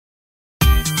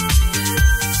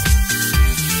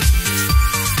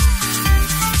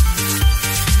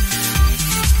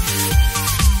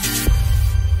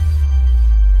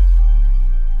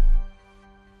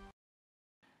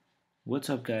What's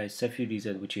up guys,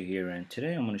 CFUDZ with you here, and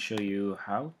today I'm going to show you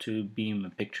how to beam a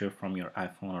picture from your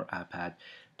iPhone or iPad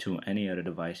to any other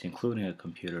device including a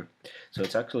computer. So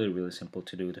it's actually really simple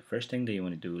to do. The first thing that you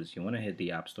want to do is you want to hit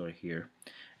the App Store here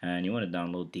and you want to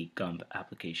download the GHUMP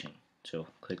application. So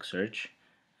click search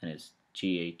and it's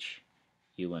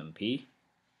GHUMP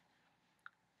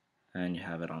and you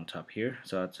have it on top here.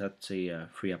 So that's a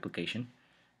free application.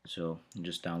 So you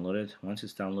just download it. Once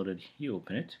it's downloaded, you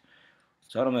open it.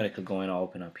 It's automatically going to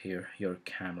open up here your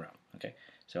camera. Okay,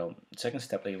 so the second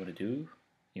step that you want to do,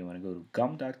 you want to go to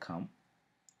gum.com,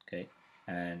 okay,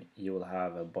 and you will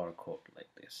have a barcode like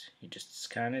this. You just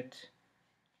scan it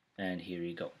and here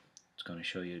you go. It's going to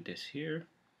show you this here.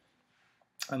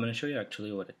 I'm going to show you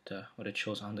actually what it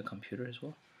shows on the computer as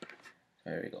well.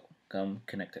 There you go. GUM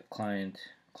connected client,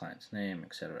 client's name,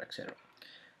 etc., etc.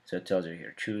 So it tells you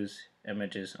here, choose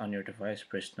images on your device,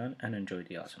 press done, and enjoy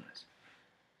the awesomeness.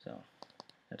 So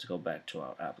let's go back to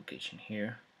our application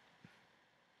here.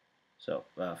 So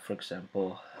for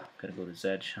example, I'm gonna go to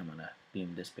Zedge. I'm gonna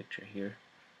beam this picture here.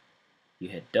 You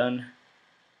hit done,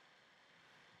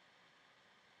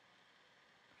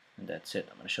 and that's it.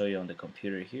 I'm gonna show you on the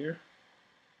computer here.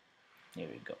 Here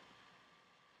we go.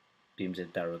 Beams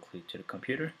it directly to the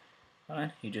computer,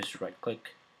 and you just right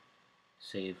click,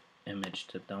 save image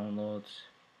to downloads,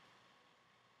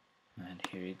 and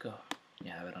here you go.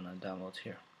 You have it on the downloads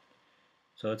here.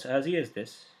 So it's as easy as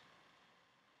this.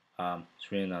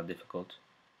 It's really not difficult,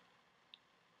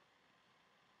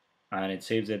 and it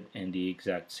saves it in the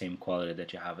exact same quality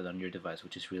that you have it on your device,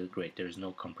 which is really great. There's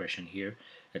no compression here.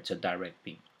 It's a direct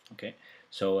beam. Okay,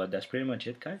 so that's pretty much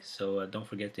it, guys. So don't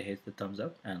forget to hit the thumbs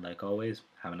up, and like always,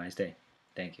 have a nice day.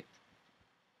 Thank you.